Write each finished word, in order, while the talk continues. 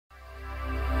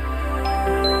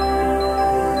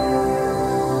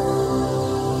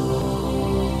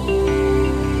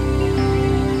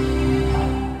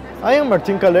I am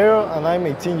Martín Calero and I'm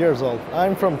 18 years old.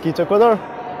 I'm from Quito, Ecuador.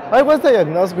 I was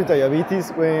diagnosed with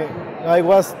diabetes when I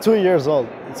was 2 years old,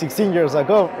 16 years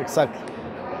ago exactly.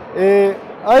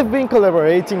 I've been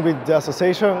collaborating with the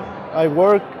association I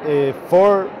work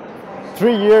for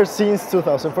 3 years since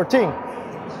 2014.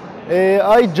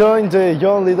 I joined the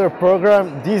Young Leader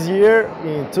program this year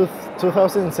in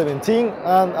 2017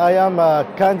 and I am a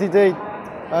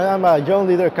Young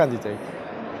Leader candidate.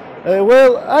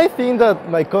 Well, I think that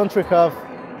my country have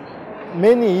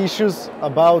many issues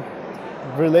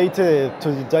related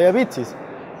to diabetes,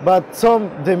 but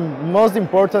the most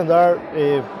important are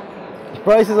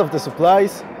prices of the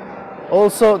supplies,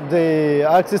 also the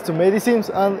access to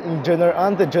medicines and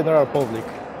the general public.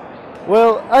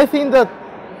 Well, I think that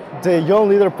the Young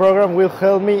Leader program will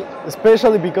help me,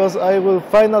 especially because I will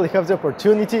finally have the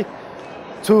opportunity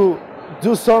to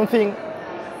do something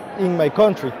in my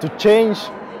country, to change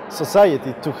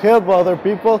society, to help other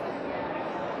people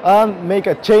and make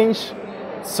a change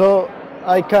so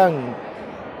I can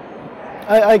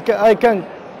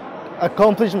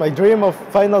accomplish my dream of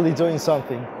finally doing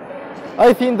something.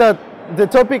 I think that the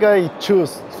topic I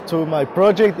chose to my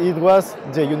project, it was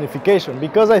the unification,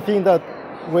 because I think that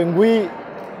when we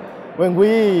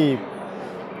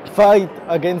fight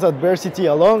against adversity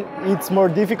alone, it's more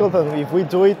difficult than if we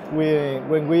do it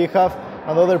when we have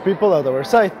other people at our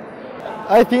side.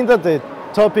 I think that the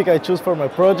topic I choose for my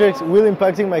project will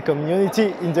impact in my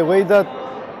community in the way that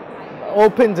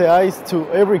open the eyes to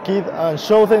every kid and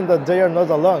show them that they are not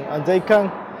alone and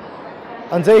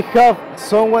they have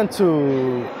someone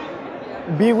to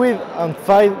be with and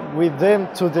fight with them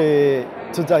to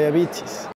diabetes.